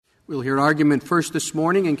We'll hear argument first this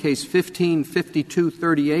morning in Case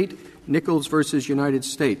 15-5238, Nichols versus United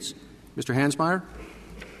States. Mr. Hansmeier.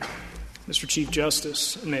 Mr. Chief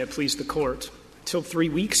Justice, and may it please the Court, until 3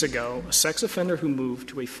 weeks ago, a sex offender who moved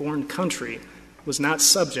to a foreign country was not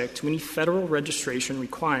subject to any federal registration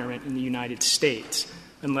requirement in the United States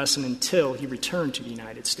unless and until he returned to the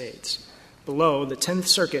United States. Below, the 10th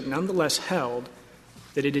Circuit nonetheless held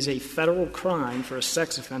that it is a federal crime for a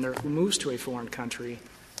sex offender who moves to a foreign country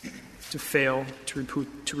to fail to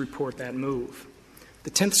report that move.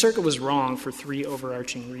 The 10th Circuit was wrong for three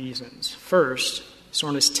overarching reasons. First,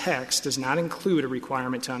 SORNA's text does not include a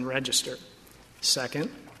requirement to unregister.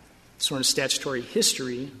 Second, SORNA's statutory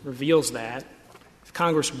history reveals that if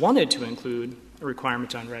Congress wanted to include a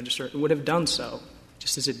requirement to unregister, it would have done so,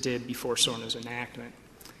 just as it did before SORNA's enactment.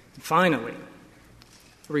 And finally,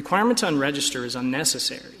 a requirement to unregister is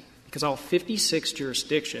unnecessary because all 56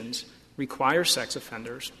 jurisdictions require sex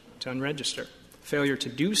offenders to unregister. Failure to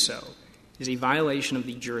do so is a violation of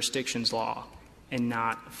the jurisdiction's law and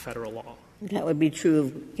not federal law. That would be true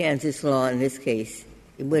of Kansas law in this case.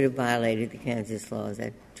 It would have violated the Kansas law. Is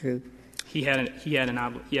that true? He had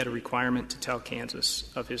a requirement to tell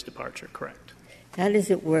Kansas of his departure, correct. How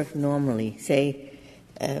does it work normally? Say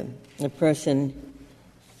a person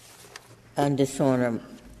under SORNA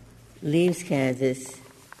leaves Kansas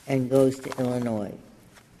and goes to Illinois.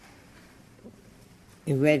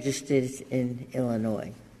 He registers in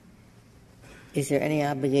Illinois. Is there any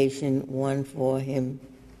obligation, one, for him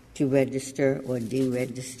to register or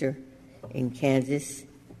deregister in Kansas?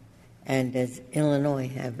 And does Illinois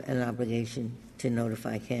have an obligation to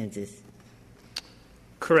notify Kansas?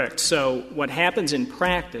 Correct. So what happens in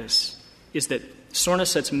practice is that SORNA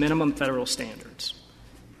sets minimum federal standards.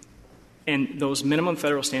 And those minimum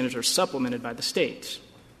federal standards are supplemented by the states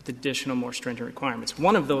with additional, more stringent requirements.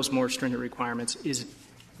 One of those more stringent requirements is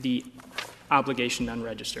the obligation to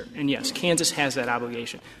unregister. And yes, Kansas has that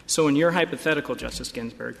obligation. So in your hypothetical, Justice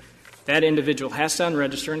Ginsburg, that individual has to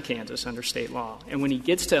unregister in Kansas under state law. And when he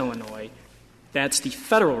gets to Illinois, that's the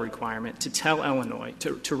federal requirement to tell Illinois,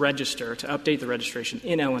 to register, to update the registration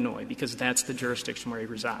in Illinois, because that's the jurisdiction where he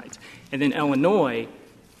resides. And then Illinois,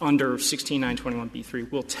 under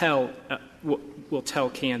 16921B3, will tell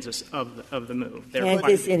Kansas of the move.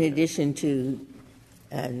 Kansas, in addition to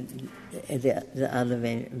the other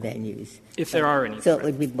venues. If there are any. So it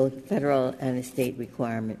would be both federal and a state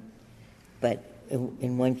requirement, but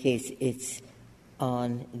in one case it's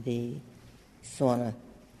on the SORNA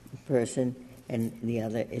person, and the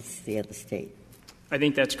other it's the other state. I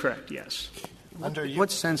think that's correct, yes.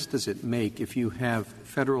 What sense does it make if you have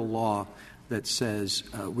federal law that says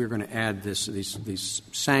we're going to add these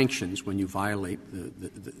sanctions when you violate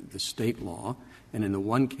the state law, and in the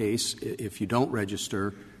one case, if you don't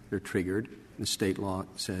register, they're triggered. The state law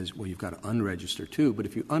says, well, you've got to unregister too, but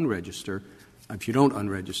if you don't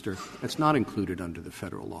unregister, that's not included under the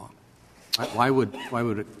federal law. Why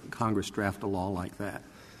would Congress draft a law like that?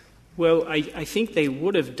 Well, I think they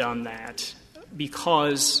would have done that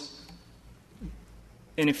because,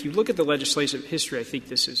 and if you look at the legislative history, I think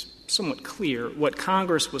this is somewhat clear. What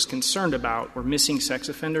Congress was concerned about were missing sex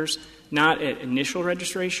offenders, not at initial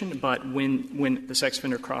registration, but when the sex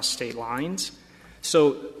offender crossed state lines.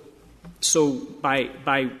 So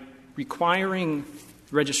by requiring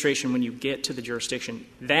registration when you get to the jurisdiction,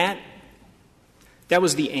 that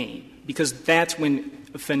was the aim, because that's when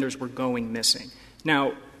offenders were going missing.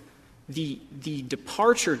 Now, the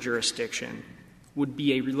departure jurisdiction would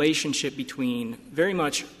be very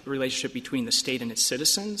much a relationship between the state and its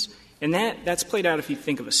citizens, and that's played out if you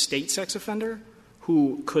think of a state sex offender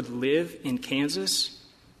who could live in Kansas,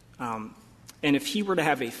 and if he were to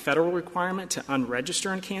have a federal requirement to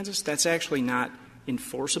unregister in Kansas, that's actually not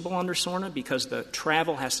enforceable under SORNA because the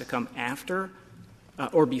travel has to come after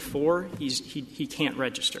or before he can't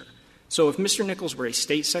register. So if Mr. Nichols were a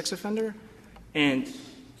state sex offender and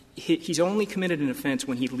he's only committed an offense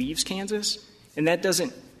when he leaves Kansas, and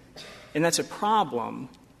that's a problem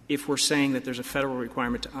if we're saying that there's a federal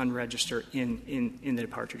requirement to unregister in the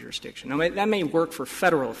departure jurisdiction. Now, that may work for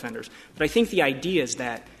federal offenders, but I think the idea is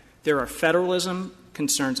that there are federalism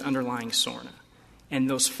concerns underlying SORNA, and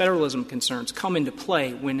those federalism concerns come into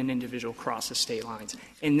play when an individual crosses state lines,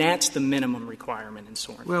 and that's the minimum requirement in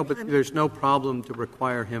SORNA. Well, but there's no problem to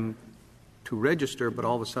require him to register, but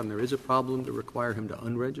all of a sudden there is a problem to require him to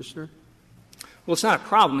unregister? Well, it's not a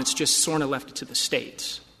problem. It's just SORNA left it to the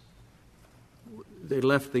states. They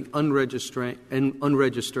left the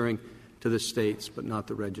unregistering to the states, but not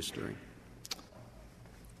the registering.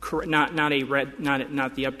 Correct. Not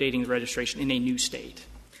the updating the registration in a new state.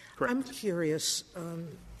 Correct. I'm curious.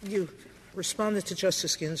 You responded to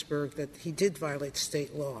Justice Ginsburg that he did violate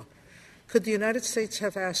state law. Could the United States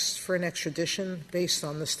have asked for an extradition based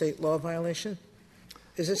on the state law violation?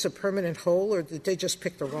 Is this a permanent hold, or did they just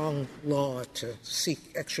pick the wrong law to seek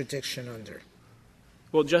extradition under?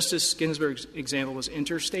 Well, Justice Ginsburg's example was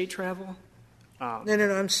interstate travel. No,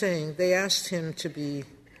 I'm saying they asked him to be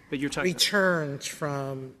returned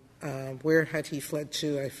from where had he fled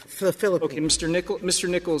to? The Philippines. Okay, Mr.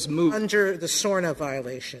 Nichols moved under the SORNA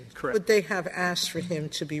violation. Correct. Would they have asked for him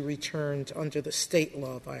to be returned under the state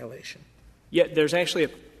law violation? Yeah, there's actually a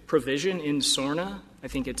provision in SORNA. I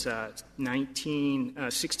think it's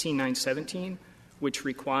 16917, which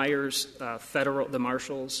requires the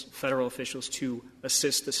marshals, federal officials, to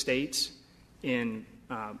assist the states in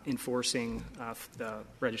enforcing the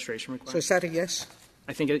registration requirement. So is that a yes?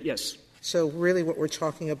 I think yes. So really what we're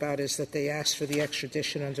talking about is that they asked for the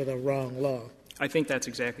extradition under the wrong law. I think that's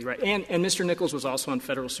exactly right. And Mr. Nichols was also on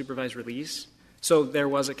federal supervised release, so there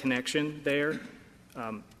was a connection there.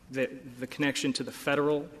 The connection to the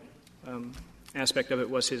federal aspect of it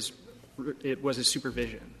was his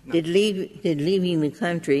supervision. Did leaving the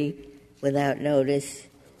country without notice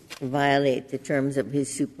violate the terms of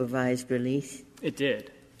his supervised release? It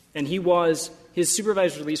did. And his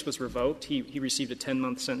supervised release was revoked. He received a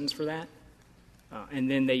 10-month sentence for that. And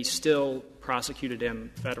then they still prosecuted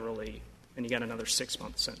him federally, and he got another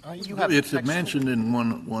 6-month sentence. It's mentioned in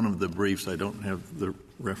one of the briefs. I don't have the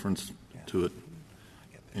reference to it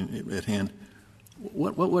at hand.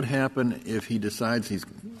 What would happen if he decides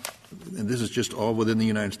and this is just all within the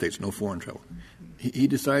United States, no foreign travel. He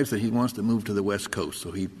decides that he wants to move to the West Coast,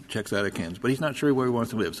 so he checks out of Kansas. But he's not sure where he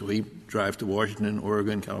wants to live, so he drives to Washington,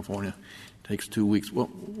 Oregon, California. Takes 2 weeks. What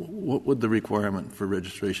would the requirement for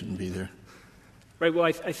registration be there? Right. Well,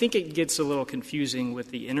 I think it gets a little confusing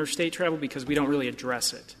with the interstate travel because we don't really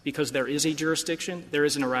address it. Because there is a jurisdiction, there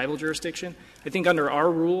is an arrival jurisdiction. I think under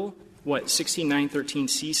our rule, what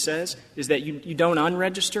 16913C says is that you don't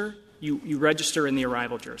unregister, you register in the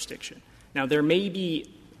arrival jurisdiction. Now, there may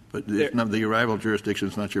be... But the arrival jurisdiction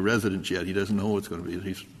is not your residence yet. He doesn't know what it's going to be.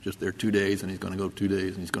 He's just there 2 days, and he's going to go 2 days,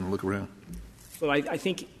 and he's going to look around. Well, I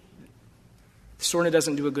think SORNA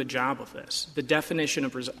doesn't do a good job of this. The definition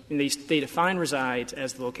of they define resides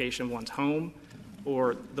as the location of one's home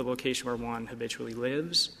or the location where one habitually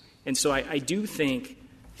lives. And so I do think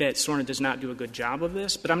that SORNA does not do a good job of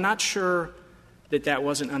this, but I'm not sure that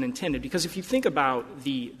wasn't unintended. Because if you think about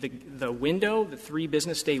the window, the 3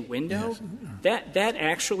 business day window, yes. that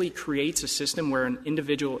actually creates a system where an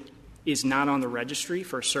individual is not on the registry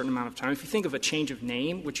for a certain amount of time. If you think of a change of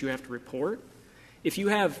name, which you have to report, if you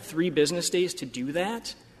have 3 business days to do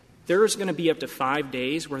that, there's going to be up to 5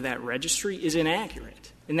 days where that registry is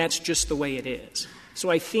inaccurate. And that's just the way it is. So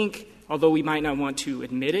I think, although we might not want to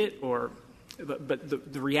admit it, but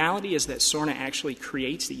the reality is that SORNA actually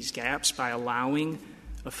creates these gaps by allowing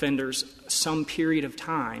offenders some period of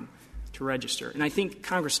time to register. And I think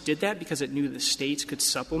Congress did that because it knew the states could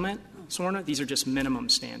supplement SORNA. These are just minimum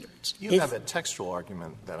standards. You have a textual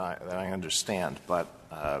argument that I understand, but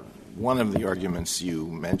one of the arguments you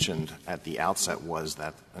mentioned at the outset was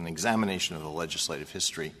that an examination of the legislative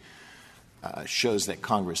history shows that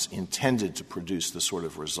Congress intended to produce the sort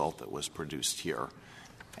of result that was produced here.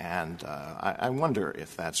 And I wonder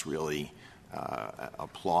if that's really a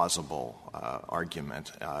plausible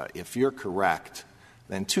argument. If you're correct,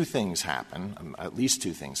 then 2 things happen, at least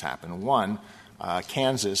 2 things happen. One,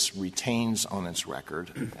 Kansas retains on its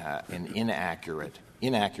record an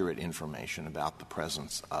inaccurate information about the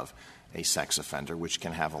presence of a sex offender, which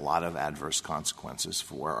can have a lot of adverse consequences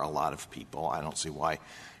for a lot of people. I don't see why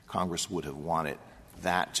Congress would have wanted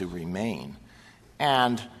that to remain.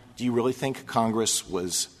 And do you really think Congress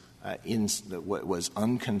was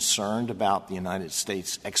unconcerned about the United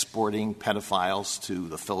States exporting pedophiles to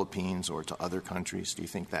the Philippines or to other countries? Do you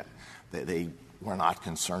think that they were not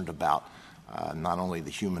concerned about not only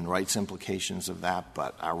the human rights implications of that,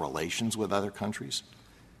 but our relations with other countries?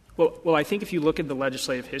 Well, I think if you look at the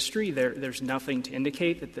legislative history, there's nothing to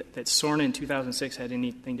indicate that SORNA in 2006 had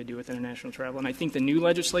anything to do with international travel. And I think the new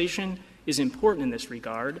legislation is important in this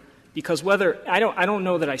regard because I don't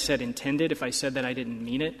know that I said intended. If I said that, I didn't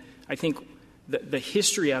mean it. I think the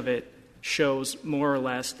history of it shows more or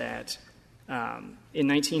less that in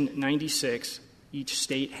 1996, each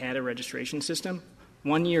state had a registration system.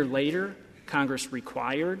 1 year later, Congress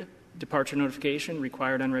required departure notification,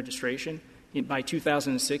 required unregistration. By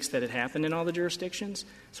 2006, that had happened in all the jurisdictions.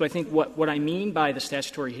 So I think what I mean by the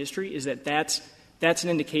statutory history is that that's an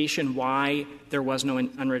indication why there was no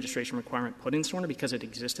unregistration requirement put in SORNA because it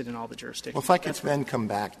existed in all the jurisdictions. Well, if I could then come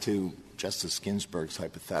back to Justice Ginsburg's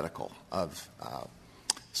hypothetical of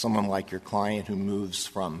someone like your client who moves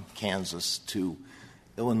from Kansas to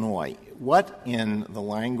Illinois, what in the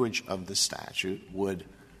language of the statute would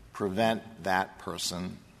prevent that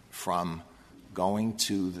person from going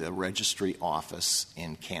to the registry office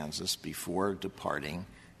in Kansas before departing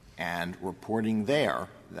and reporting there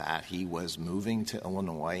that he was moving to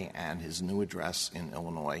Illinois and his new address in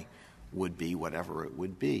Illinois would be whatever it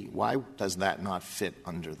would be? Why does that not fit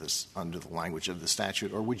under the language of the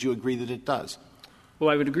statute, or would you agree that it does? Well,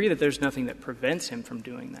 I would agree that there's nothing that prevents him from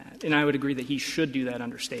doing that, and I would agree that he should do that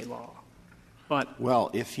under state law. But well,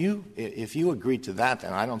 if you agree to that,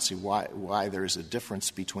 then I don't see why there's a difference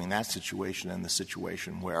between that situation and the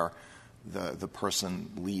situation where the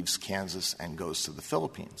person leaves Kansas and goes to the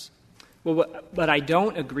Philippines. Well, but I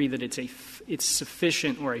don't agree that it's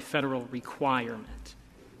sufficient or a federal requirement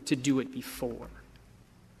to do it before.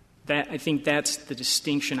 I think that's the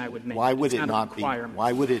distinction I would make. Why would it not be?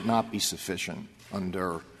 Why would it not be sufficient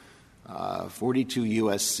under 42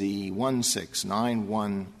 U.S.C.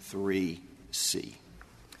 16913C?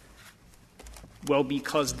 Well,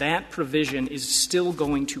 because that provision is still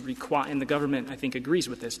going to require, and the government, I think, agrees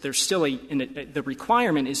with this, there's still the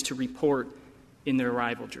requirement is to report in their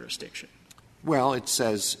arrival jurisdiction. Well, it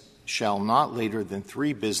says, shall not later than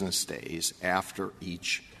 3 business days after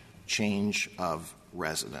each change of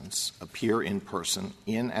residence appear in person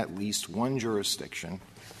in at least one jurisdiction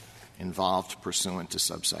involved pursuant to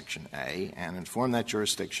subsection A and inform that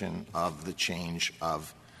jurisdiction of the change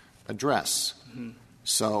of address. Mm-hmm.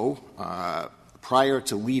 So, prior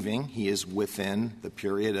to leaving, he is within the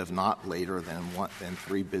period of not later than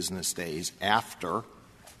 3 business days after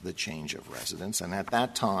the change of residence. And at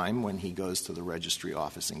that time, when he goes to the registry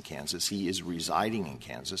office in Kansas, he is residing in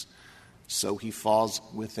Kansas, so he falls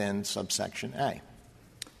within subsection A.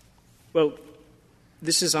 Well,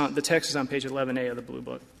 this is the text is on page 11A of the blue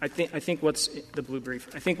book. I think what's the blue brief.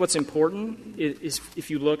 I think what's important is if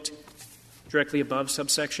you looked directly above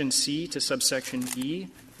subsection C to subsection B,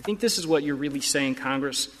 I think this is what you're really saying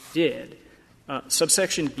Congress did.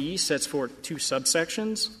 Subsection B sets forth 2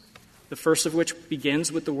 subsections, the first of which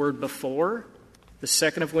begins with the word before, the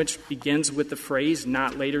second of which begins with the phrase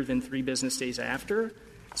not later than 3 business days after.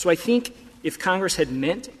 So I think if Congress had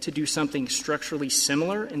meant to do something structurally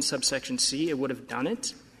similar in subsection C, it would have done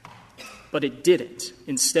it, but it didn't.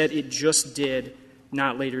 Instead, it just did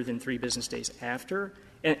not later than 3 business days after.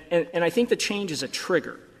 And I think the change is a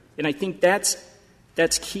trigger. And I think that's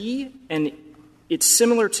key, and it's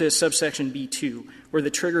similar to subsection B2, where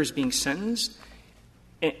the trigger is being sentenced.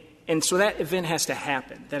 And so that event has to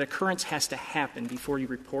happen. That occurrence has to happen before you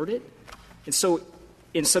report it. And so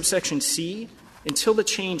in subsection C, until the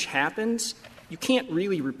change happens, you can't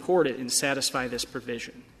really report it and satisfy this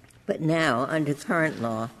provision. But now, under current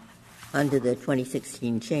law, under the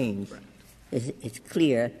 2016 change, right, it's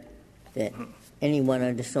clear that anyone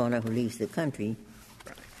under SORNA who leaves the country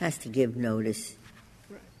has to give notice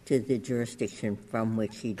to the jurisdiction from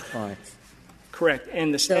which he departs. Correct.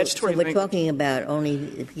 And the statutory so we're talking about only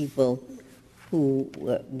the people who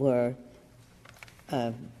were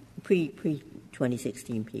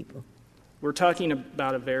pre-2016 people. We're talking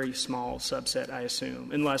about a very small subset, I assume,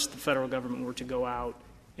 unless the federal government were to go out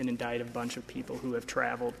and indict a bunch of people who have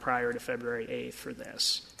traveled prior to February 8th for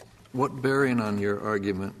this. What bearing on your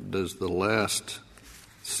argument does the last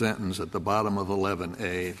sentence at the bottom of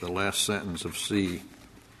 11A, the last sentence of C,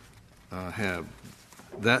 have?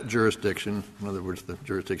 That jurisdiction, in other words, the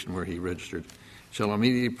jurisdiction where he registered, shall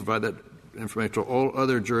immediately provide that information to all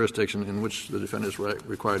other jurisdictions in which the defendant is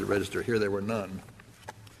required to register. Here there were none.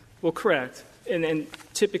 Well, correct. And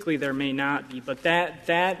typically there may not be. But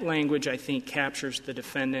that language, I think, captures the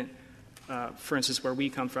defendant. For instance, where we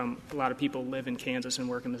come from, a lot of people live in Kansas and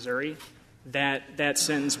work in Missouri. That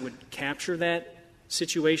sentence would capture that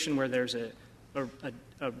situation where there's an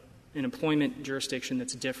employment jurisdiction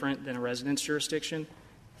that's different than a residence jurisdiction.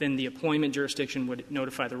 Then the employment jurisdiction would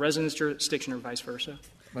notify the residence jurisdiction or vice versa.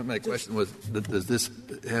 My question was, does this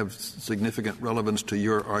have significant relevance to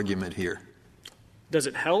your argument here? Does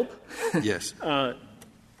it help? Yes. I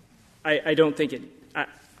don't think it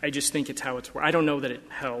 – I just think it's how it's – I don't know that it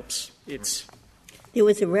helps. There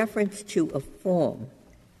was a reference to a form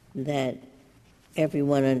that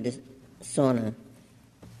everyone under SORNA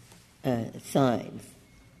signs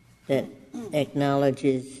that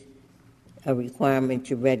acknowledges a requirement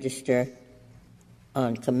to register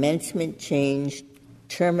on commencement, change,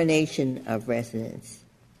 termination of residence,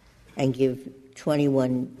 and give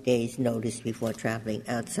 21 days' notice before traveling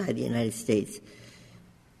outside the United States.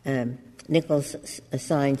 Nichols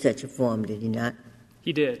signed such a form, did he not?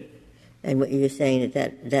 He did. And what you're saying is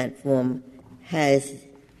that form has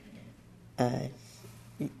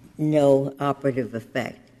no operative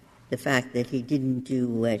effect. The fact that he didn't do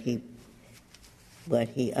what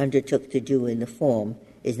he undertook to do in the form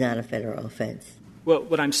is not a federal offense. Well,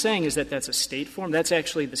 what I'm saying is that that's a state form. That's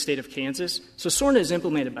actually the state of Kansas. So SORNA is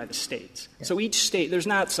implemented by the states. Yeah. So each state, there's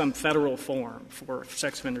not some federal form for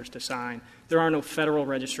sex offenders to sign. There are no federal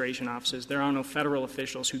registration offices. There are no federal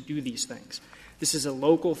officials who do these things. This is a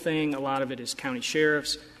local thing. A lot of it is county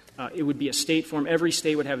sheriffs. It would be a state form. Every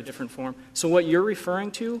state would have a different form. So what you're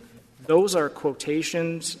referring to, those are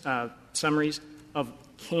quotations, summaries of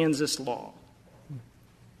Kansas law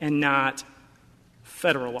and not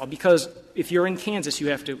federal law. Because if you're in Kansas, you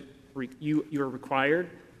have to you're required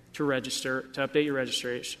to register, to update your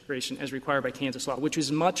registration as required by Kansas law, which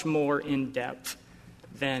is much more in depth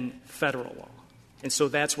than federal law. And so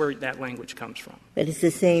that's where that language comes from. But it's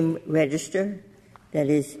the same register? That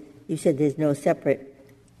is, you said there's no separate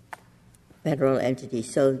federal entity.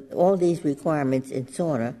 So all these requirements in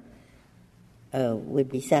SORNA would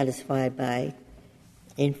be satisfied by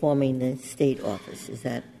informing the state office. Is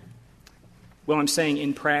that? Well, I'm saying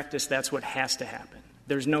in practice that's what has to happen.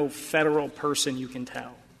 There's no federal person you can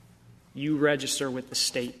tell. You register with the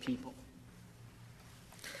state people.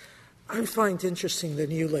 I find interesting the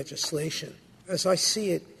new legislation. As I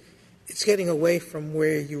see it, it's getting away from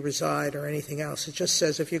where you reside or anything else. It just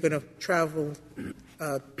says if you're going to travel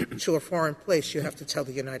to a foreign place, you have to tell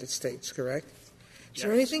the United States, correct? Is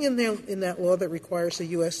there anything in that law that requires the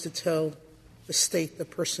U.S. to tell the state the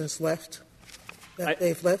person's left,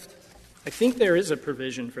 they've left? I think there is a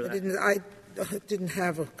provision for that. I didn't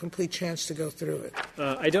have a complete chance to go through it.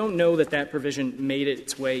 I don't know that provision made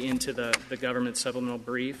its way into the government supplemental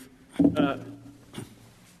brief.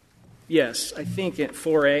 Yes, I think at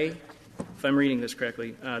 4A, if I'm reading this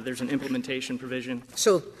correctly, there's an implementation provision.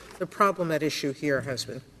 So the problem at issue here has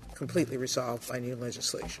been completely resolved by new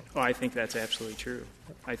legislation. Oh, I think that's absolutely true.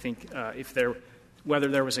 I think whether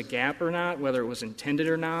there was a gap or not, whether it was intended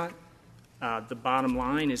or not, the bottom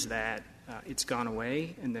line is that it's gone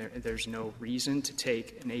away, and there's no reason to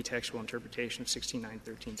take an atextual interpretation of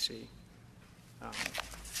 16913C.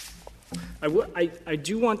 I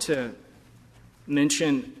do want to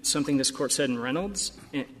mention something this Court said in Reynolds,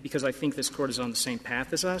 because I think this Court is on the same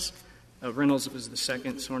path as us. Reynolds was the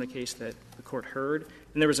second SORNA case that the Court heard.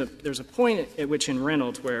 And there's a point at which in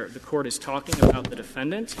Reynolds where the Court is talking about the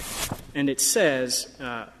defendant, and it says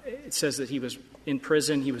that he was in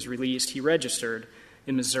prison, he was released, he registered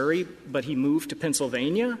in Missouri, but he moved to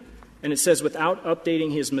Pennsylvania. And it says without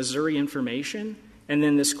updating his Missouri information, and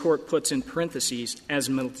then this Court puts in parentheses, as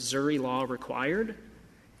Missouri law required,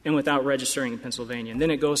 and without registering in Pennsylvania. And then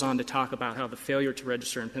it goes on to talk about how the failure to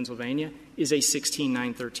register in Pennsylvania is a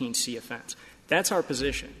 16913C offense. That's our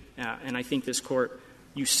position. And I think this Court,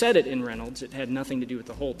 you said it in Reynolds, it had nothing to do with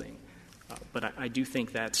the holding. But I do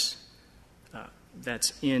think that's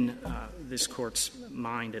in this Court's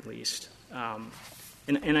mind at least.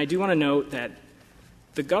 And I do want to note that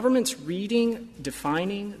the government's reading,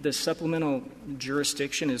 defining the supplemental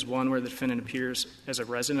jurisdiction as one where the defendant appears as a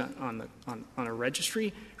resident on a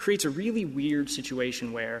registry creates a really weird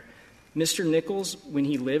situation where Mr. Nichols, when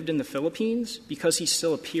he lived in the Philippines, because he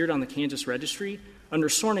still appeared on the Kansas registry, under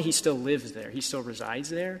SORNA he still lives there, he still resides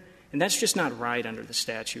there, and that's just not right under the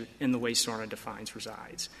statute and the way SORNA defines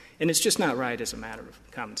resides. And it's just not right as a matter of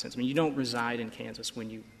common sense. I mean, you don't reside in Kansas when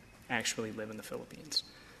you actually live in the Philippines.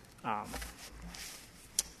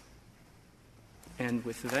 And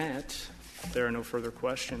with that, if there are no further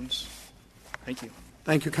questions, thank you.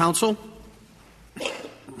 Thank you, counsel.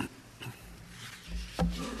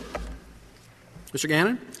 Mr.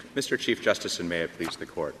 Gannon? Mr. Chief Justice, and may it please the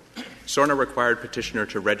Court. SORNA required petitioner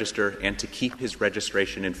to register and to keep his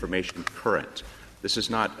registration information current. This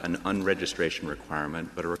is not an unregistration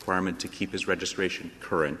requirement, but a requirement to keep his registration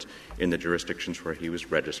current in the jurisdictions where he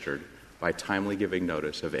was registered by timely giving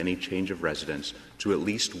notice of any change of residence to at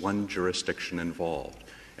least one jurisdiction involved.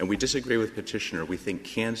 And we disagree with petitioner. We think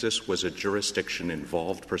Kansas was a jurisdiction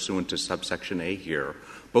involved pursuant to subsection A here,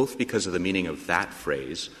 both because of the meaning of that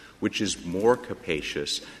phrase, which is more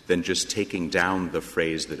capacious than just taking down the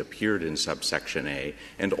phrase that appeared in subsection A,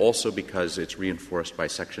 and also because it's reinforced by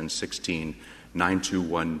section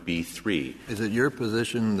 16921B3. Is it your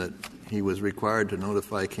position that he was required to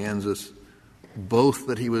notify Kansas both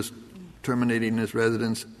that he was terminating his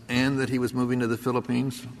residence and that he was moving to the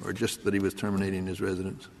Philippines, or just that he was terminating his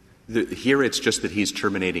residence? Here it's just that he's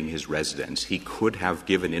terminating his residence. He could have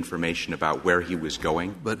given information about where he was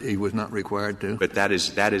going. But he was not required to? But that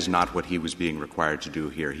is not what he was being required to do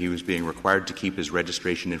here. He was being required to keep his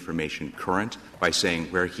registration information current by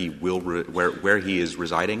saying where he where he is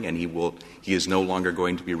residing, and he is no longer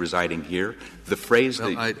going to be residing here. The phrase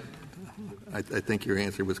I think your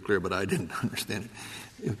answer was clear, but I didn't understand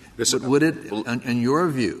it. Would it, in your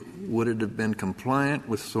view, would it have been compliant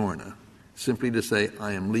with SORNA simply to say,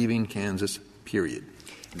 I am leaving Kansas, period?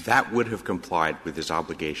 That would have complied with his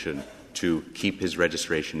obligation to keep his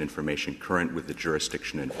registration information current with the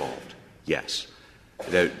jurisdiction involved. Yes.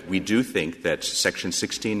 We do think that Section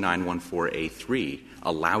 16914A3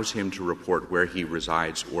 allows him to report where he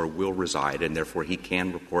resides or will reside, and therefore he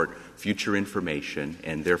can report future information,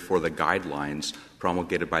 and therefore the guidelines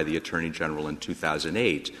promulgated by the Attorney General in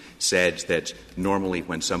 2008 said that normally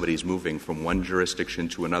when somebody's moving from one jurisdiction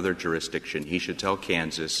to another jurisdiction, he should tell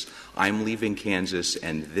Kansas, I'm leaving Kansas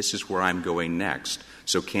and this is where I'm going next,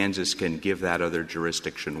 so Kansas can give that other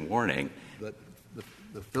jurisdiction warning. But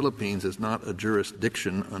the Philippines is not a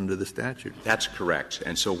jurisdiction under the statute. That's correct.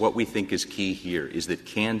 And so what we think is key here is that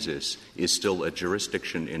Kansas is still a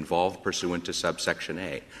jurisdiction involved pursuant to subsection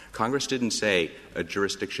A. Congress didn't say a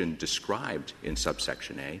jurisdiction described in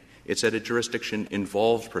subsection A. It said a jurisdiction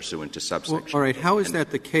involved pursuant to subsection A. All right. How is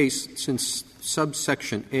that the case since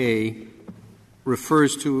subsection A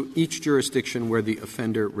refers to each jurisdiction where the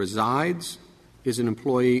offender resides, is an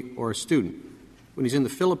employee, or a student? When he's in the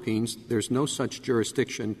Philippines, there's no such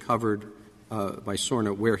jurisdiction covered by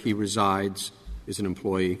SORNA where he resides, is an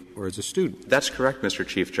employee, or is a student. That's correct, Mr.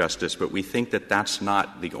 Chief Justice, but we think that that's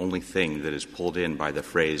not the only thing that is pulled in by the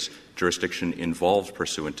phrase jurisdiction involved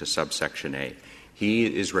pursuant to subsection A.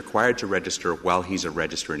 He is required to register while he's a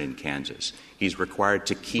registrant in Kansas. He's required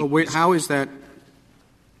to keep how is that?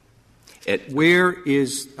 Where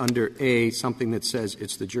is under A something that says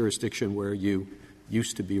it's the jurisdiction where you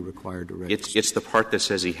used to be required to register? It's the part that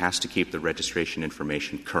says he has to keep the registration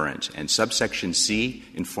information current. And subsection C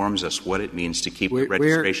informs us what it means to keep the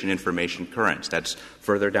registration information current. That's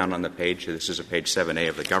further down on the page. This is page 7A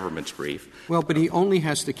of the government's brief. Well, but he only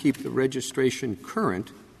has to keep the registration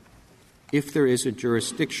current if there is a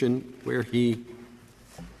jurisdiction where he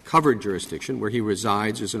covered jurisdiction, where he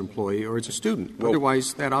resides as an employee or as a student. Well,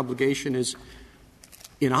 otherwise, that obligation is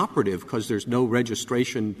inoperative because there's no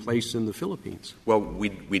registration place in the Philippines. Well,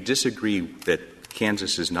 we disagree that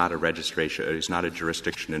Kansas is not a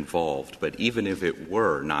jurisdiction involved, but even if it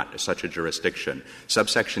were not such a jurisdiction,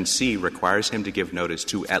 subsection C requires him to give notice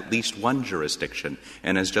to at least one jurisdiction.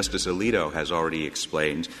 And as Justice Alito has already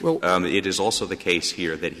explained, it is also the case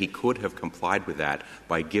here that he could have complied with that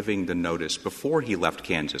by giving the notice before he left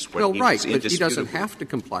Kansas. But he doesn't have to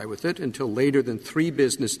comply with it until later than 3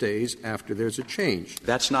 business days after there's a change.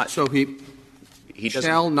 That's not so he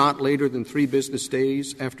shall not later than 3 business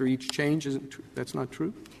days after each change. That's not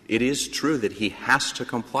true? It is true that he has to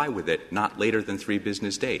comply with it not later than 3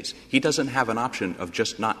 business days. He doesn't have an option of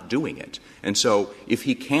just not doing it. And so if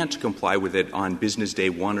he can't comply with it on business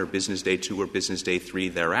day 1 or business day 2 or business day 3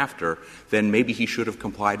 thereafter, then maybe he should have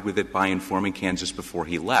complied with it by informing Kansas before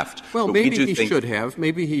he left. Well, maybe he should have.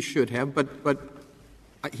 Maybe he should have. But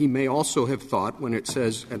he may also have thought when it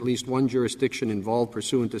says at least one jurisdiction involved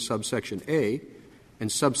pursuant to subsection A,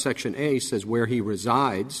 and subsection A says where he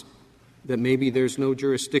resides, that maybe there's no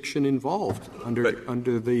jurisdiction involved under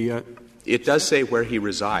the It does say where he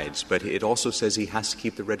resides, but it also says he has to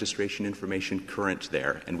keep the registration information current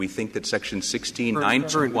there. And we think that Section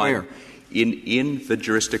 16921 in the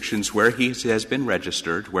jurisdictions where he has been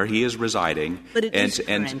registered, where he is residing. But it is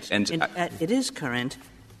current. It is current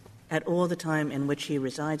at all the time in which he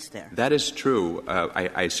resides there. That is true.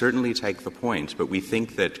 I certainly take the point, but we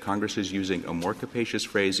think that Congress is using a more capacious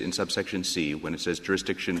phrase in subsection C when it says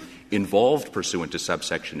jurisdiction involved pursuant to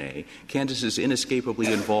subsection A. Kansas is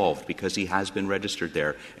inescapably involved because he has been registered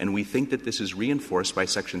there, and we think that this is reinforced by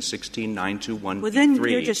Section 16921B3. Well, then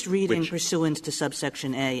you're just reading pursuant to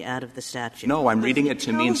subsection A out of the statute. No, I'm reading it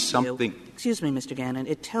to mean something. Excuse me, Mr. Gannon.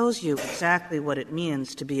 It tells you exactly what it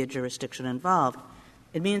means to be a jurisdiction involved.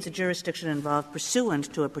 It means a jurisdiction involved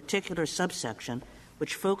pursuant to a particular subsection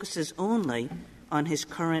which focuses only on his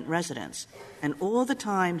current residence. And all the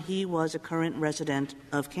time he was a current resident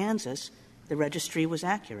of Kansas, the registry was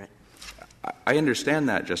accurate. I understand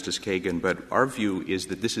that, Justice Kagan, but our view is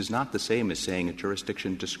that this is not the same as saying a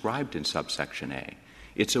jurisdiction described in subsection A.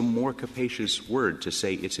 It's a more capacious word to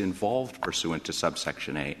say it's involved pursuant to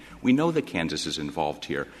subsection A. We know that Kansas is involved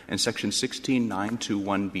here, and Section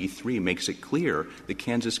 16921B3 makes it clear that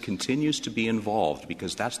Kansas continues to be involved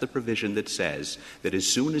because that's the provision that says that as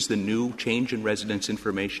soon as the new change in residence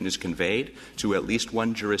information is conveyed to at least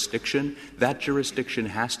one jurisdiction, that jurisdiction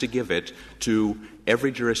has to give it to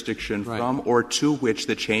every jurisdiction from or to which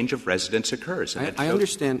the change of residence occurs. And I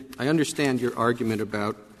understand your argument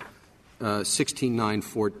about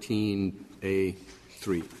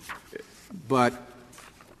 16914A3. But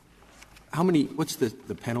what's the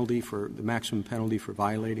penalty the maximum penalty for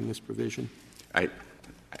violating this provision? I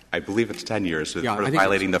believe it's 10 years for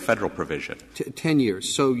violating the federal provision. 10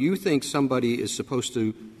 years. So you think somebody is supposed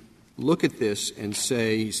to look at this and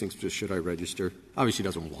say, he thinks, should I register? Obviously he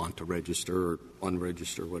doesn't want to register or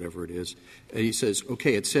unregister, whatever it is. And he says,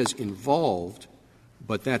 okay, it says involved,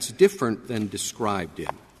 but that's different than described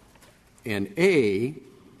in. And A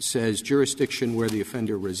says jurisdiction where the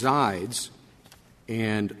offender resides,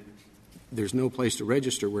 and there's no place to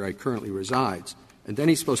register where I currently resides. And then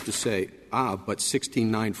he's supposed to say, but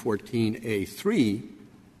 16914A3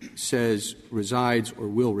 says resides or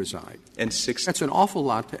will reside. That's an awful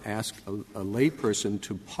lot to ask a layperson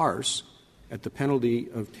to parse at the penalty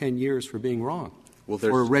of 10 years for being wrong.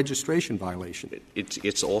 For a registration violation.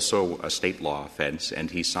 It's also a state law offense, and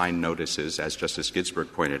he signed notices, as Justice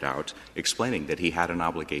Ginsburg pointed out, explaining that he had an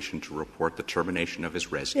obligation to report the termination of his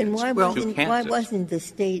residence. And why wasn't the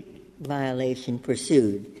state violation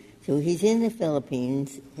pursued? So he's in the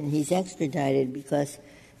Philippines, and he's extradited because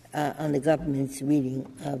on the government's reading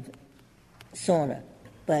of SORNA.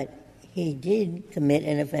 But he did commit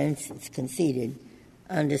an offense, it's conceded,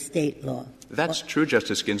 under state law. That's true,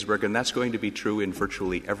 Justice Ginsburg, and that's going to be true in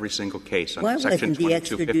virtually every single case under Why Section wasn't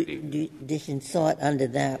 2250. the extradition sought under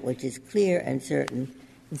that, which is clear and certain,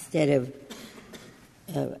 instead of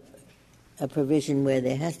a provision where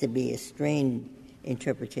there has to be a strained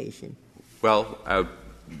interpretation? Well,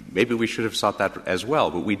 maybe we should have sought that as well,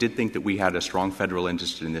 but we did think that we had a strong federal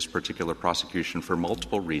interest in this particular prosecution for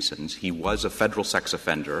multiple reasons. He was a federal sex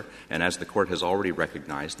offender, and as the Court has already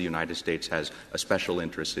recognized, the United States has a special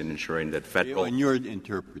interest in ensuring that federal— In your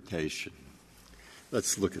interpretation,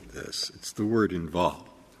 let's look at this. It's the word involved.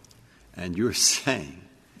 And you're saying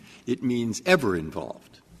it means ever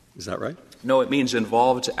involved. Is that right? No, it means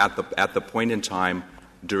involved at the point in time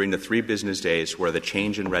during the 3 business days where the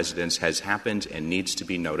change in residence has happened and needs to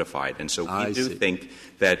be notified. And so we think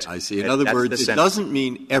that— I see. In other words, it doesn't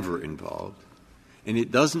mean ever involved, and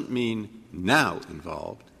it doesn't mean now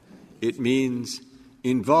involved. It means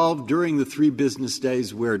involved during the 3 business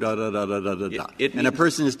days where da-da-da-da-da-da-da. And a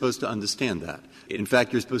person is supposed to understand that. In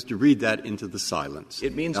fact, you're supposed to read that into the silence.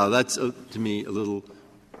 It means— Now, that's, to me, a little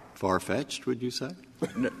far-fetched, would you say?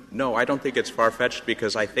 No, I don't think it's far-fetched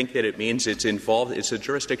because I think that it means it's involved. It's a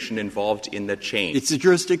jurisdiction involved in the change. It's a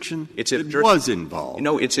jurisdiction was involved.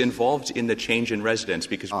 No, it's involved in the change in residence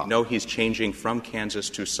because we know he's changing from Kansas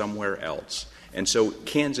to somewhere else. And so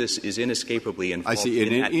Kansas is inescapably involved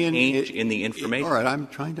in that change in the information. All right, I'm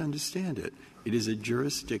trying to understand it. It is a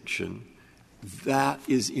jurisdiction that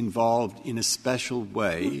is involved in a special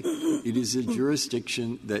way. It is a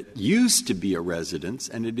jurisdiction that used to be a residence,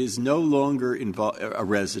 and it is no longer a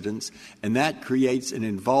residence, and that creates an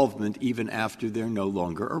involvement even after they're no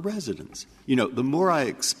longer a residence. You know, the more I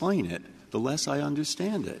explain it, the less I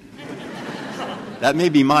understand it. That may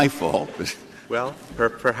be my fault, but— Well,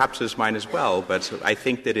 perhaps it's mine as well, but I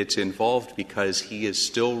think that it's involved because he is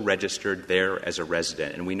still registered there as a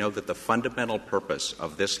resident. And we know that the fundamental purpose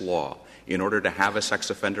of this law, in order to have a sex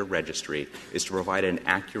offender registry, is to provide an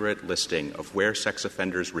accurate listing of where sex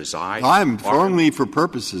offenders reside. I'm firmly for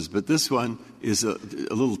purposes, but this one is a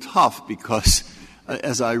little tough because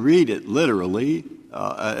as I read it literally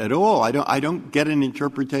at all, I don't get an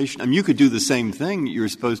interpretation. I mean, you could do the same thing. You're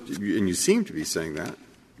supposed to, and you seem to be saying that.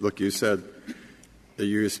 Look, you said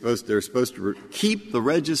they're supposed to keep the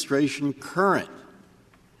registration current.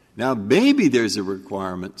 Now, maybe there's a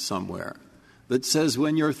requirement somewhere that says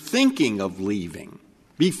when you're thinking of leaving,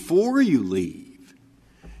 before you leave,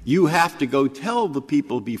 you have to go tell the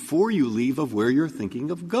people before you leave of where you're thinking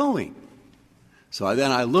of going. So then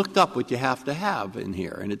I looked up what you have to have in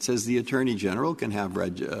here, and it says the Attorney General can have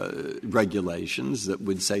regulations that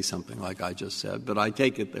would say something like I just said, but I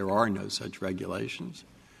take it there are no such regulations.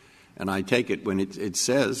 And I take it when it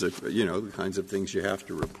says, that, you know, the kinds of things you have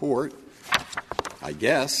to report, I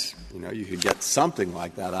guess, you know, you could get something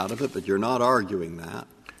like that out of it, but you're not arguing that.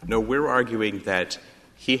 No, we're arguing that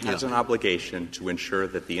he has an obligation to ensure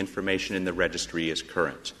that the information in the registry is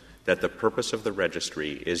current. that the purpose of the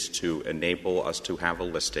registry is to enable us to have a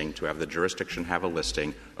listing, to have the jurisdiction have a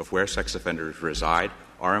listing of where sex offenders reside,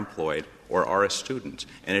 are employed, or are a student.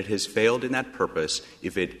 And it has failed in that purpose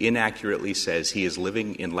if it inaccurately says he is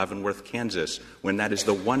living in Leavenworth, Kansas, when that is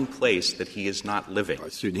the one place that he is not living.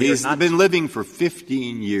 He's been living for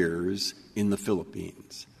 15 years in the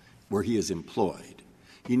Philippines, where he is employed.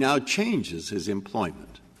 He now changes his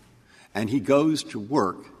employment, and he goes to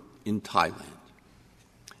work in Thailand.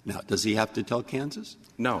 Now, does he have to tell Kansas?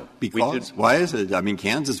 No. Because? Why is it? I mean,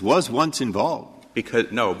 Kansas was once involved.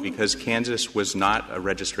 Because Kansas was not a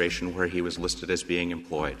registration where he was listed as being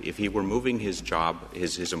employed. If he were moving his job,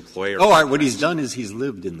 his employer... Oh, all right, what he's done is he's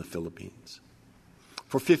lived in the Philippines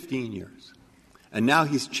for 15 years. And now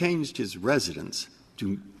he's changed his residence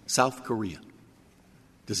to South Korea.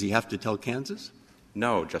 Does he have to tell Kansas?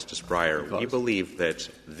 No, Justice Breyer. We believe that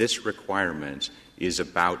this requirement is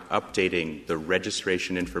about updating the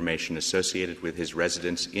registration information associated with his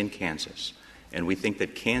residence in Kansas. And we think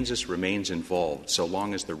that Kansas remains involved so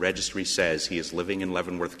long as the registry says he is living in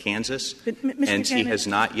Leavenworth, Kansas, and he has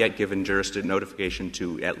not yet given notification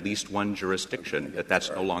to at least one jurisdiction that that's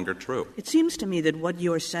no longer true. It seems to me that what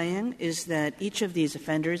you're saying is that each of these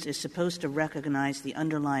offenders is supposed to recognize the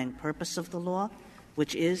underlying purpose of the law,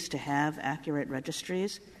 which is to have accurate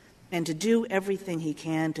registries, and to do everything he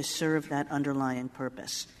can to serve that underlying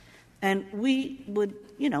purpose. And we would,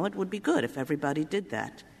 it would be good if everybody did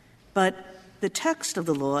that. But the text of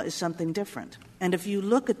the law is something different. And if you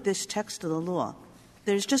look at this text of the law,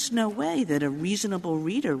 there's just no way that a reasonable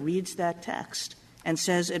reader reads that text and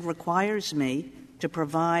says it requires me to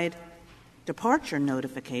provide departure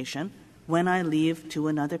notification when I leave to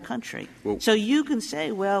another country. Well, so you can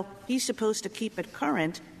say, well, he's supposed to keep it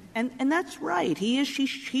current, and that's right. He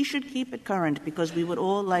should keep it current because we would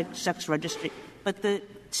all like sex registry. But the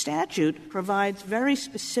statute provides very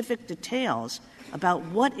specific details about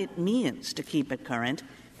what it means to keep it current,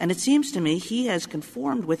 and it seems to me he has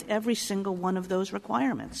conformed with every single one of those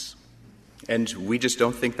requirements. And we just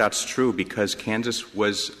don't think that's true because Kansas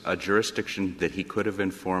was a jurisdiction that he could have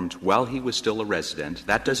informed while he was still a resident.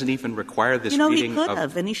 That doesn't even require this reading he could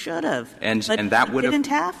have, and he should have. And that would have. He didn't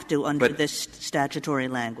have to under this statutory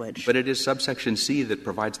language. But it is subsection C that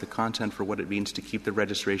provides the content for what it means to keep the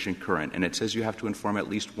registration current. And it says you have to inform at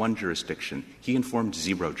least one jurisdiction. He informed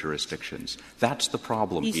 0 jurisdictions. That's the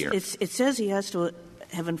problem here. It says he has to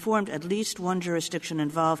have informed at least one jurisdiction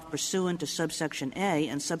involved pursuant to subsection A,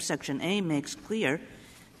 and subsection A makes clear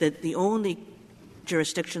that the only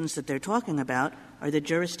jurisdictions that they're talking about are the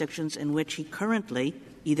jurisdictions in which he currently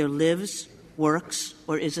either lives, works,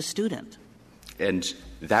 or is a student. And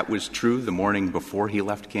that was true the morning before he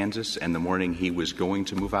left Kansas and the morning he was going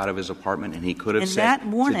to move out of his apartment, and he could have said,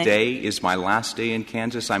 today is my last day in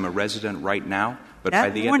Kansas, I'm a resident right now. But by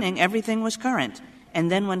the morning, everything was current.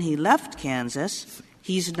 And then when he left Kansas,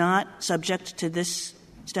 he's not subject to this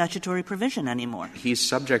statutory provision anymore. He's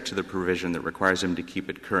subject to the provision that requires him to keep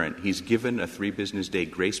it current. He's given a 3-business-day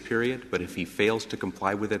grace period, but if he fails to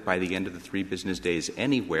comply with it by the end of the 3 business days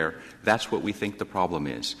anywhere, that's what we think the problem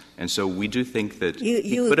is. And so we do think that he could have done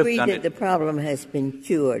it. You agree that the problem has been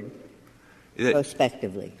cured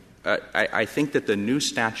prospectively? I think that the new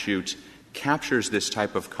statute captures this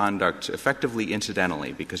type of conduct effectively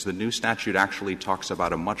incidentally, because the new statute actually talks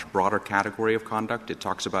about a much broader category of conduct. It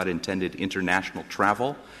talks about intended international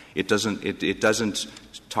travel. It doesn't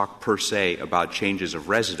talk per se about changes of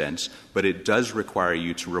residence, but it does require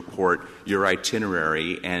you to report your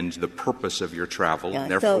itinerary and the purpose of your travel. Yeah,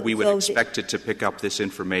 therefore, we would expect it to pick up this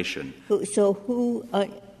information. So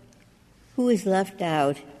who is left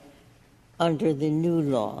out under the new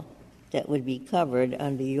law that would be covered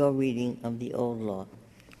under your reading of the old law?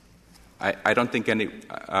 I don't think any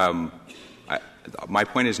my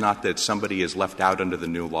point is not that somebody is left out under the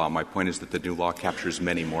new law. My point is that the new law captures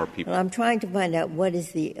many more people. Well, I'm trying to find out what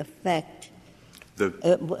is the effect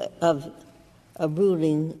of a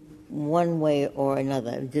ruling one way or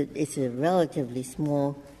another. It's a relatively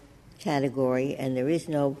small category, and there is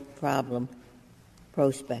no problem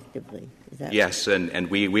prospectively. Is that yes, and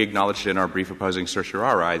we acknowledged in our brief opposing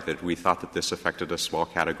certiorari that we thought that this affected a small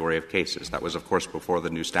category of cases. That was, of course, before the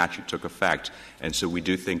new statute took effect. And so we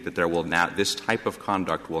do think that this type of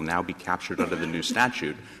conduct will now be captured under the new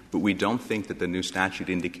statute, but we don't think that the new statute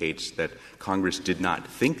indicates that Congress did not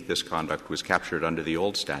think this conduct was captured under the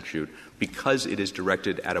old statute because it is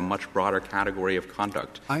directed at a much broader category of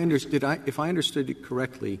conduct. If I understood it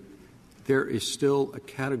correctly, there is still a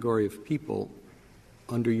category of people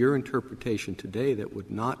under your interpretation today that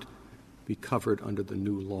would not be covered under the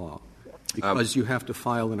new law because you have to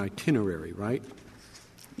file an itinerary, right?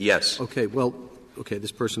 Yes. Okay. Well, okay,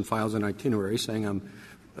 this person files an itinerary saying I'm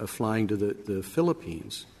flying to the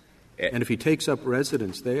Philippines. And if he takes up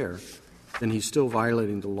residence there, then he's still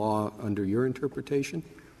violating the law under your interpretation?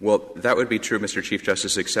 Well, that would be true, Mr. Chief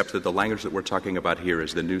Justice, except that the language that we're talking about here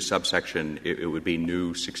is the new subsection. It would be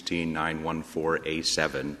new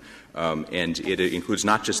 16914A7. And it includes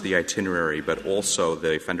not just the itinerary, but also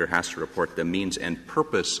the offender has to report the means and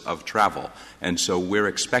purpose of travel. And so we're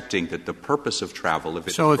expecting that the purpose of travel, if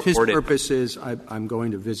it's so if reported, his purpose is I'm going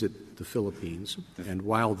to visit the Philippines, and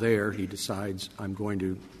while there he decides I'm going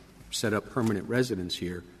to set up permanent residence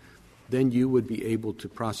here, then you would be able to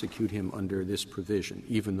prosecute him under this provision,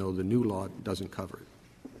 even though the new law doesn't cover it.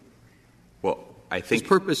 Well, I think his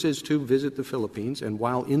purpose is to visit the Philippines, and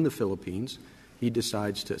while in the Philippines, he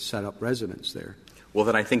decides to set up residence there. Well,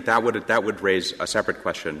 then I think that would raise a separate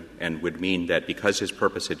question and would mean that because his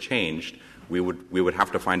purpose had changed, we would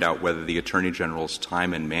have to find out whether the Attorney General's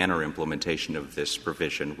time and manner implementation of this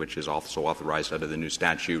provision, which is also authorized under the new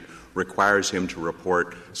statute, requires him to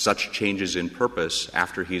report such changes in purpose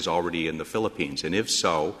after he's already in the Philippines. And if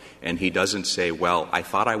so, and he doesn't say, well, I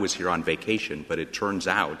thought I was here on vacation, but it turns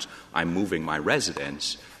out I'm moving my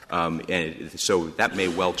residence, and so that may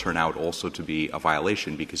well turn out also to be a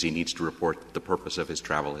violation because he needs to report the purpose of his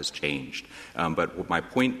travel has changed. But my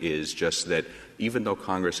point is just that even though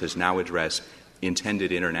Congress has now addressed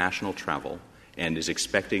intended international travel and is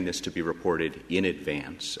expecting this to be reported in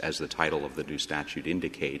advance, as the title of the new statute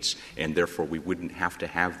indicates, and therefore we wouldn't have to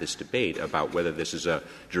have this debate about whether this is a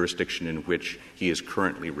jurisdiction in which he is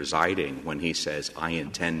currently residing when he says, I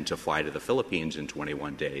intend to fly to the Philippines in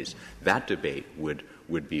 21 days, that debate would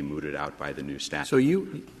be mooted out by the new statute. So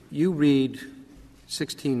you read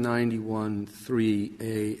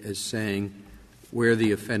 1691(3)(a) as saying where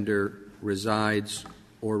the offender resides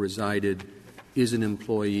or resided is an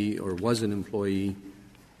employee or was an employee,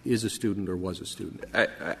 is a student or was a student.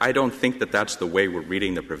 I don't think that that's the way we're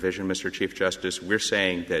reading the provision, Mr. Chief Justice. We're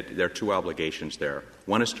saying that there are two obligations there.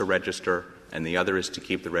 One is to register, and the other is to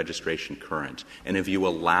keep the registration current. And if you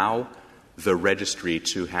allow the registry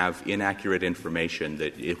to have inaccurate information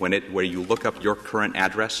that where you look up your current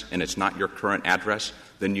address and it's not your current address,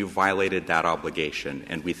 then you violated that obligation.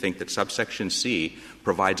 And we think that subsection C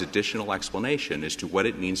provides additional explanation as to what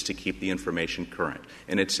it means to keep the information current.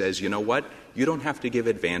 And it says, you know what? You don't have to give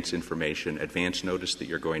advance information, advance notice that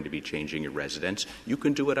you're going to be changing your residence. You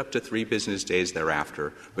can do it up to 3 business days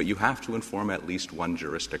thereafter, but you have to inform at least one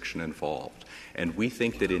jurisdiction involved. And we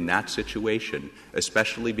think that in that situation,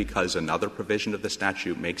 especially because another provision of the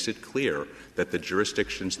statute makes it clear that the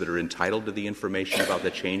jurisdictions that are entitled to the information about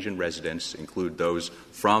the change in residence include those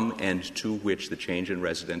from and to which the change in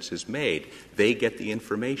residence is made, they get the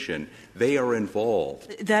information. They are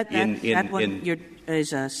involved. That one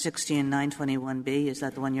is 16921B. Is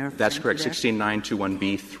that the one you're referring to? That's correct.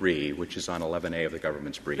 16921B3, which is on 11A of the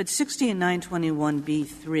government's brief. But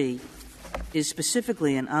 16921B3 is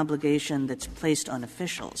specifically an obligation that's placed on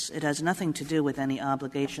officials. It has nothing to do with any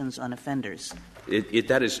obligations on offenders.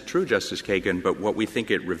 That is true, Justice Kagan, but what we think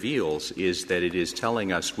it reveals is that it is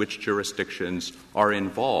telling us which jurisdictions are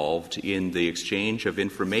involved in the exchange of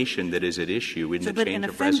information that is at issue in the change of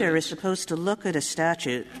residence. But an offender is supposed to look at a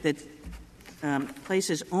statute that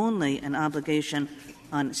places only an obligation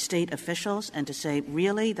on state officials and to say,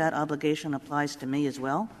 really, that obligation applies to me as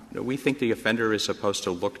well? No, we think the offender is supposed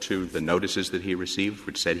to look to the notices that he received,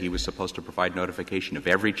 which said he was supposed to provide notification of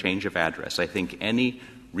every change of address. I think any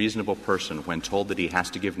reasonable person, when told that he has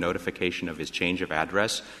to give notification of his change of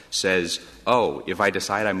address, says, oh, if I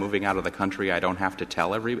decide I'm moving out of the country, I don't have to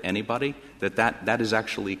tell anybody, that is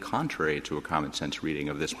actually contrary to a common-sense reading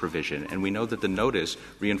of this provision. And we know that the notice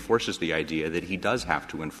reinforces the idea that he does have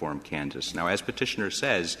to inform Kansas. Now, as Petitioner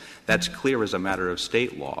says, that's clear as a matter of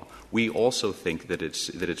state law. We also think that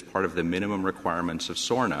it's part of the minimum requirements of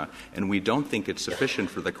SORNA, and we don't think it's sufficient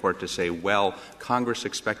for the Court to say, well, Congress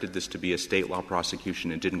expected this to be a state law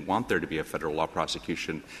prosecution and didn't want there to be a federal law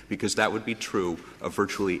prosecution, because that would be true of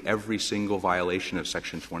virtually every single violation of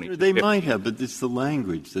Section 22. They might have, but it's the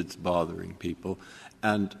language that's bothering people.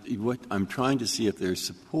 And what I'm trying to see if there's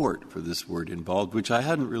support for this word involved, which I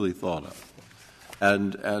hadn't really thought of.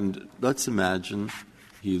 And let's imagine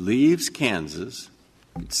he leaves Kansas.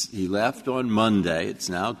 He left on Monday. It's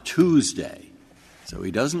now Tuesday. So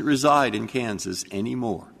he doesn't reside in Kansas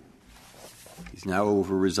anymore. He's now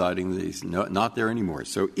over residing. He's not there anymore.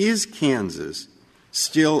 So is Kansas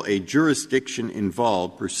still a jurisdiction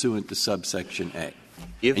involved pursuant to subsection A?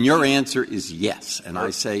 And your answer is yes. And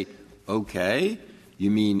I say, okay,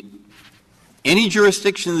 you mean any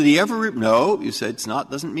jurisdiction that he ever — no, you said it's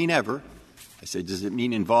not, doesn't mean ever. I say, does it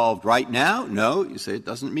mean involved right now? No. You say it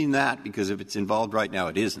doesn't mean that, because if it's involved right now,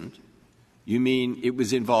 it isn't. You mean it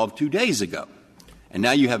was involved 2 days ago. And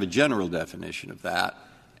now you have a general definition of that,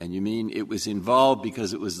 and you mean it was involved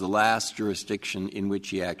because it was the last jurisdiction in which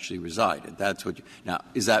he actually resided. That's what now,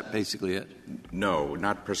 is that basically it? No,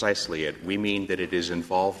 not precisely it. We mean that it is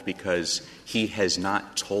involved because he has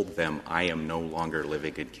not told them, I am no longer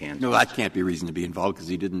living in Kansas. No, that can't be reason to be involved, because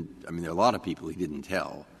he didn't — I mean, there are a lot of people he didn't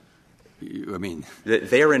tell. I mean,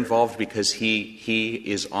 they are involved because he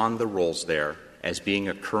is on the rolls there as being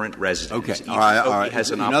a current resident. Okay. All right. He has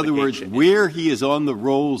an in obligation. other words, where he is on the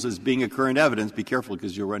rolls as being a current evidence, be careful,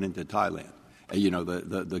 because you'll run into Thailand.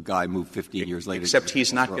 The guy moved 15 years later. Except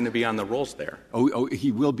he's not going to be on the rolls there. Oh,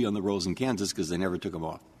 he will be on the rolls in Kansas because they never took him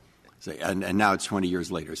off. So, and now it's 20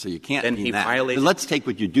 years later. So you can't then mean he that. Violated. But let's take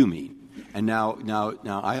what you do mean. And now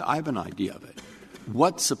I have an idea of it.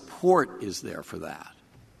 What support is there for that?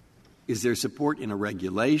 Is there support in a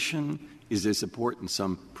regulation? Is there support in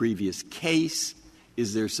some previous case?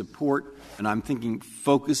 Is there support, and I'm thinking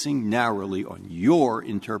focusing narrowly on your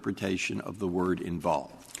interpretation of the word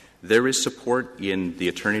involved? There is support in the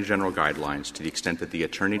Attorney General guidelines to the extent that the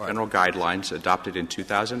Attorney General guidelines adopted in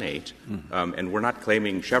 2008, and we're not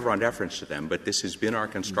claiming Chevron deference to them, but this has been our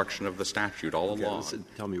construction of the statute all along.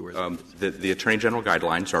 Tell me where the Attorney General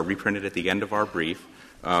guidelines are reprinted at the end of our brief,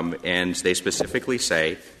 and they specifically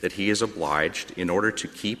say that he is obliged, in order to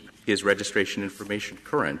keep his registration information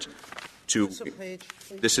current, to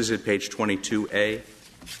 — this is at page 22A.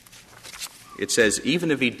 It says,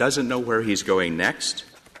 even if he doesn't know where he's going next,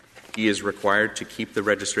 he is required to keep the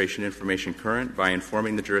registration information current by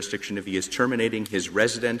informing the jurisdiction if he is terminating his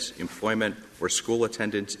residence, employment, or school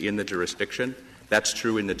attendance in the jurisdiction. That's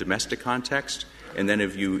true in the domestic context. And then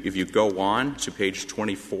if you go on to page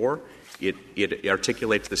 24, it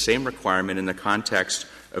articulates the same requirement in the context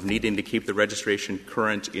of needing to keep the registration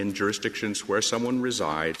current in jurisdictions where someone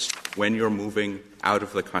resides when you're moving out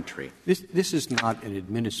of the country. This is not an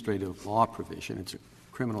administrative law provision. It's a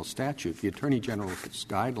criminal statute. The Attorney General's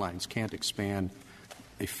guidelines can't expand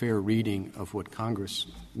a fair reading of what Congress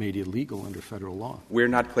made illegal under federal law. We're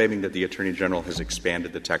not claiming that the Attorney General has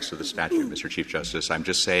expanded the text of the statute, Mr. Chief Justice. I'm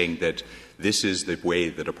just saying that this is the way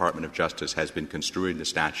the Department of Justice has been construing the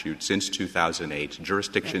statute since 2008.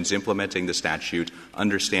 Jurisdictions implementing the statute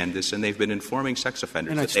understand this, and they've been informing sex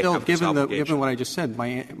offenders that they have this obligation. Given what I just said,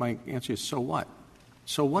 my answer is so what?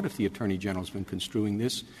 So what if the Attorney General has been construing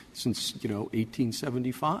this since,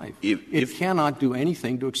 1875? It cannot do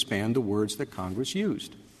anything to expand the words that Congress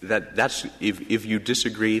used. That's if you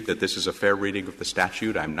disagree that this is a fair reading of the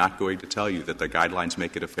statute, I'm not going to tell you that the guidelines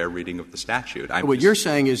make it a fair reading of the statute. What you're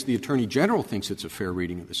saying is the Attorney General thinks it's a fair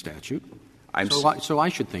reading of the statute. So I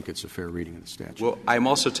should think it's a fair reading of the statute. Well, I'm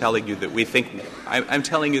also telling you that we think — I'm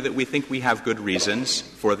telling you that we think we have good reasons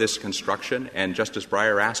for this construction, and Justice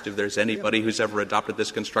Breyer asked if there's anybody who's ever adopted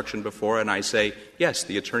this construction before, and I say, yes,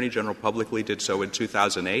 the Attorney General publicly did so in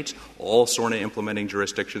 2008. All SORNA implementing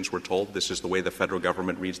jurisdictions were told this is the way the federal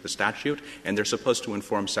government reads the statute, and they're supposed to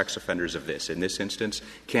inform sex offenders of this. In this instance,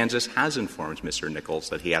 Kansas has informed Mr. Nichols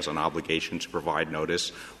that he has an obligation to provide notice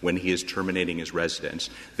when he is terminating his residence.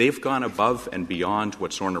 They've gone above and beyond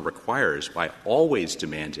what SORNA requires by always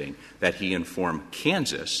demanding that he inform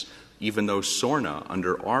Kansas, even though SORNA,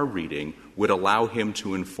 under our reading, would allow him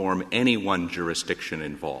to inform any one jurisdiction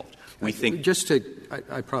involved. We think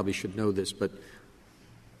I probably should know this, but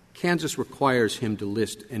Kansas requires him to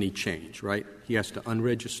list any change, right? He has to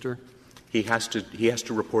unregister? He has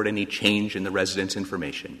to report any change in the residence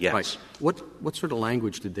information, yes. Right. What sort of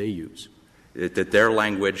language did they use? That their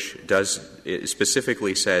language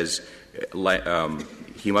specifically says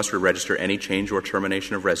he must register any change or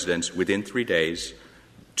termination of residence within 3 days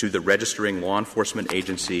to the registering law enforcement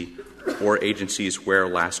agency or agencies where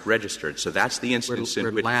last registered. So that's the instance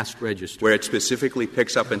in which last registered, where it specifically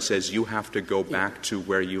picks up and says you have to go back to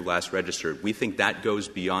where you last registered. We think that goes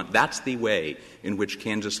beyond — that's the way in which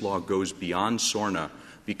Kansas law goes beyond SORNA,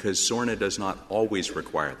 because SORNA does not always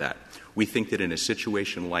require that. We think that in a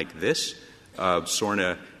situation like this,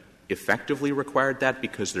 SORNA effectively required that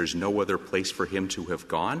because there's no other place for him to have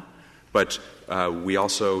gone. But we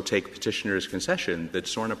also take petitioner's concession that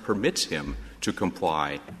SORNA permits him to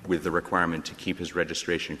comply with the requirement to keep his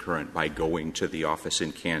registration current by going to the office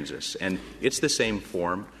in Kansas. And it's the same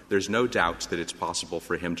form. There's no doubt that it's possible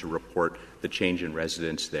for him to report the change in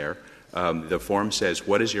residence there. The form says,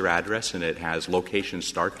 what is your address? And it has location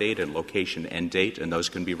start date and location end date, and those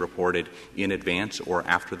can be reported in advance or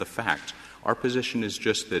after the fact. Our position is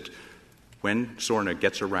just that when SORNA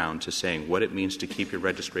gets around to saying what it means to keep your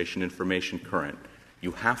registration information current,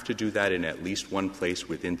 You have to do that in at least one place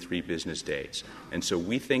within 3 business days. And so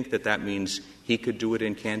we think that that means he could do it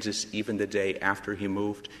in Kansas even the day after he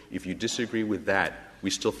moved. If you disagree with that, we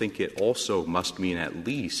still think it also must mean at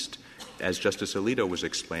least, as Justice Alito was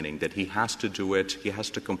explaining, that he has to do it, he has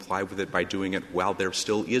to comply with it by doing it while there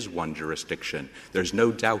still is one jurisdiction. There's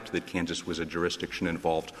no doubt that Kansas was a jurisdiction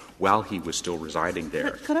involved while he was still residing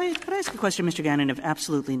there. Could I ask a question, Mr. Gannon, of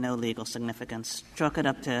absolutely no legal significance? Chalk it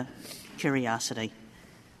up to curiosity.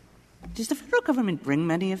 Does the federal government bring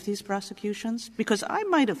many of these prosecutions? Because I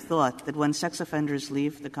might have thought that when sex offenders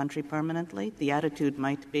leave the country permanently, the attitude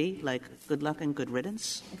might be like, good luck and good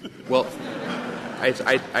riddance. Well, I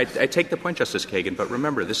take the point, Justice Kagan, but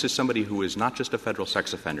remember, this is somebody who is not just a federal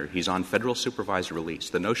sex offender. He's on federal supervised release.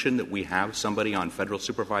 The notion that we have somebody on federal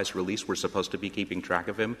supervised release, we're supposed to be keeping track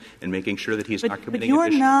of him and making sure that he's not committing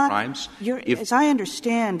additional crimes. As I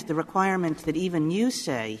understand the requirement that even you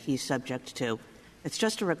say he's subject to, it's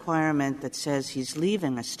just a requirement that says he's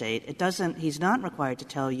leaving a state. He's not required to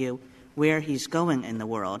tell you where he's going in the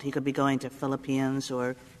world. He could be going to Philippines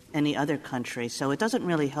or any other country. So it doesn't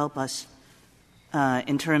really help us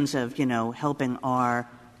in terms of, helping our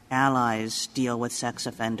allies deal with sex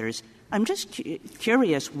offenders. I'm just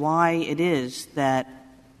curious why it is that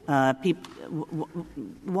why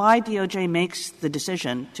DOJ makes the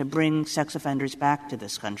decision to bring sex offenders back to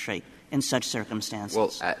this country in such circumstances.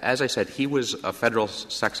 Well, as I said, he was a federal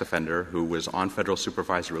sex offender who was on federal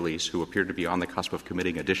supervised release, who appeared to be on the cusp of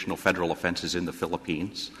committing additional federal offenses in the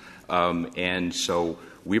Philippines. And so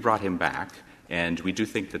we brought him back. And we do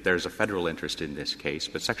think that there's a federal interest in this case,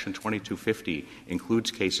 but Section 2250 includes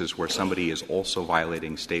cases where somebody is also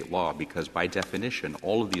violating state law because, by definition,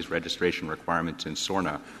 all of these registration requirements in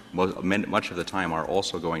SORNA much of the time are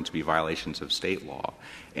also going to be violations of state law.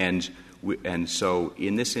 And so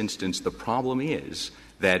in this instance, the problem is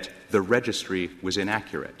that the registry was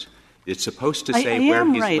inaccurate. It's supposed to say where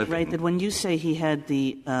he's living. Right, that when you say he had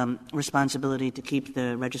the responsibility to keep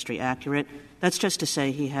the registry accurate, that's just to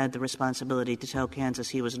say he had the responsibility to tell Kansas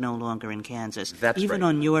he was no longer in Kansas. That's Even right.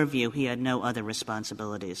 on your view, he had no other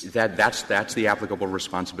responsibilities. That's the applicable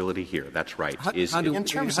responsibility here. That's right. How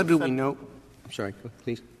do we know? I'm sorry,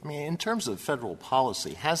 please. I mean, in terms of federal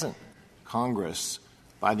policy, hasn't Congress,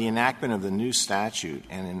 by the enactment of the new statute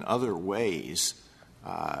and in other ways,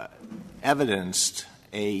 evidenced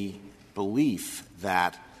a belief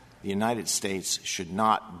that the United States should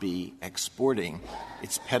not be exporting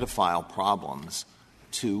its pedophile problems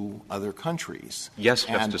to other countries? Yes,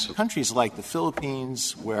 and Justice. Countries like the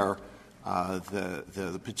Philippines, where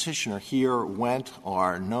the petitioner here went,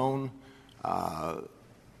 are known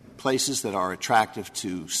places that are attractive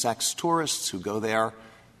to sex tourists who go there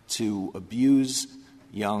to abuse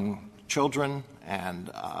young children,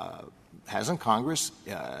 and hasn't Congress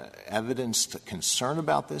evidenced concern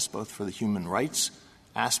about this, both for the human rights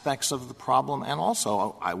aspects of the problem and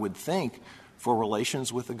also, I would think, for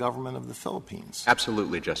relations with the government of the Philippines?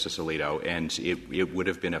 Absolutely, Justice Alito. And it would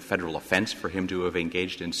have been a federal offense for him to have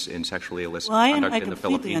engaged in sexually illicit conduct in the Philippines. I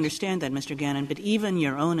completely understand that, Mr. Gannon, but even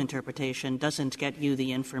your own interpretation doesn't get you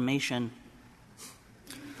the information.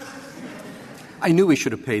 I knew we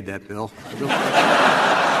should have paid that bill.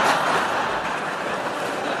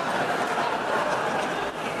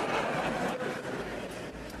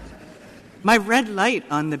 My red light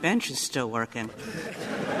on the bench is still working.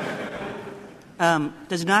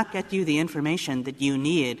 Does not get you the information that you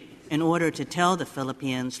need in order to tell the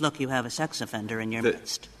Philippines, look, you have a sex offender in your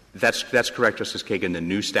midst. That's correct, Justice Kagan. The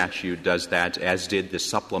new statute does that, as did the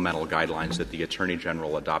supplemental guidelines that the Attorney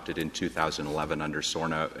General adopted in 2011 under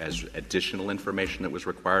SORNA as additional information that was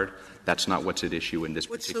required. That's not what's at issue in this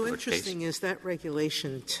particular case. What's so interesting is that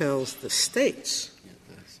regulation tells the states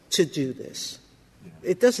to do this.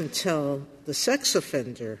 It doesn't tell the sex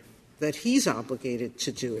offender that he's obligated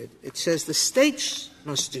to do it. It says the states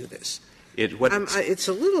must do this. It's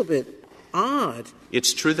a little bit odd.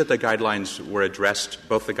 It's true that the guidelines were addressed,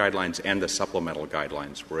 both the guidelines and the supplemental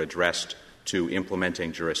guidelines were addressed to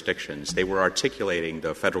implementing jurisdictions. They were articulating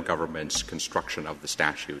the federal government's construction of the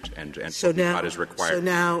statute and what we thought is required. So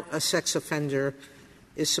now a sex offender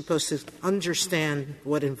is supposed to understand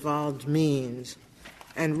what involved means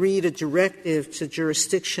and read a directive to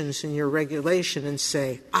jurisdictions in your regulation and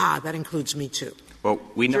say, that includes me too. Well,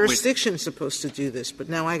 we know jurisdiction's supposed to do this, but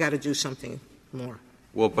now I got to do something more.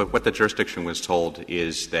 Well, but what the jurisdiction was told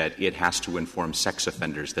is that it has to inform sex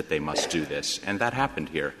offenders that they must do this, and that happened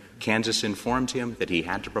here. Kansas informed him that he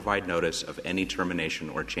had to provide notice of any termination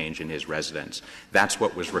or change in his residence. That's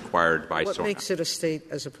what was required by SORNA. What makes it a state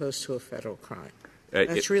as opposed to a federal crime?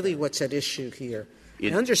 That's really what's at issue here. I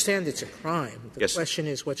understand it's a crime. The yes. question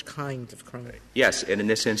is which kind of crime. Yes, and in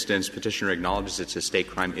this instance, petitioner acknowledges it's a state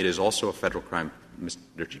crime. It is also a federal crime.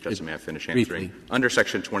 Mr. Chief Justice, may I finish answering? Briefly. Under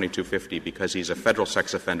Section 2250, because he's a federal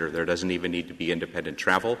sex offender, there doesn't even need to be independent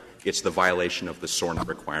travel. It's the violation of the SORNA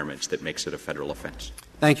requirements that makes it a federal offense.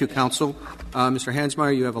 Thank you, counsel. Mr.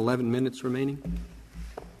 Hansmeier, you have 11 minutes remaining.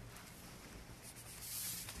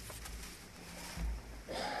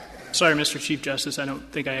 Sorry, Mr. Chief Justice, I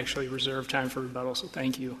don't think I actually reserved time for rebuttal, so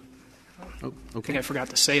thank you. Oh, I okay. think I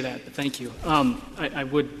forgot to say that, but thank you. I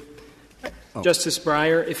would, Justice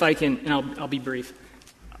Breyer, if I can, and I'll be brief.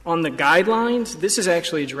 On the guidelines, this is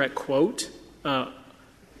actually a direct quote. According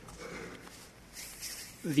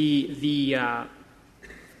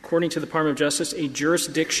to the Department of Justice, a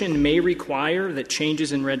jurisdiction may require that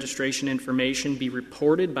changes in registration information be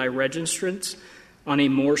reported by registrants on a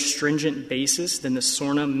more stringent basis than the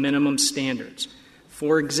SORNA minimum standards.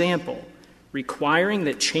 For example, requiring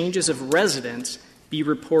that changes of residence be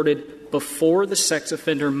reported before the sex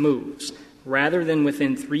offender moves, rather than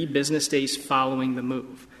within 3 business days following the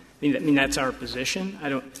move. I mean that's our position.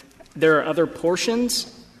 There are other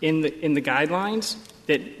portions in the guidelines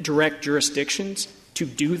that direct jurisdictions to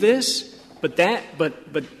do this, but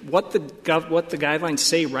what the guidelines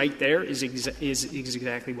say right there is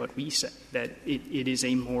exactly what we said, that it is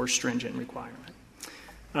a more stringent requirement.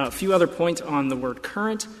 A few other points on the word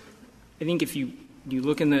current. I think if you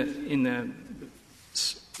look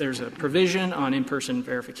there's a provision on in-person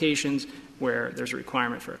verifications where there's a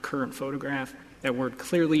requirement for a current photograph. That word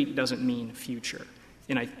clearly doesn't mean future.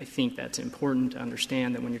 And I think that's important to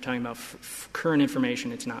understand that when you're talking about current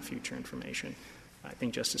information, it's not future information. I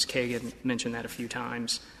think Justice Kagan mentioned that a few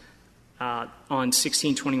times. On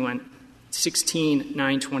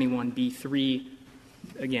 16921B3,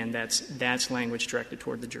 again, that's language directed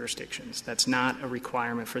toward the jurisdictions. That's not a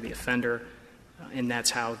requirement for the offender, and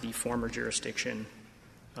that's how the former jurisdiction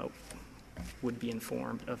would be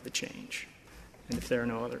informed of the change. And if there are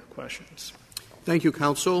no other questions. Thank you,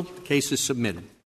 counsel. The case is submitted.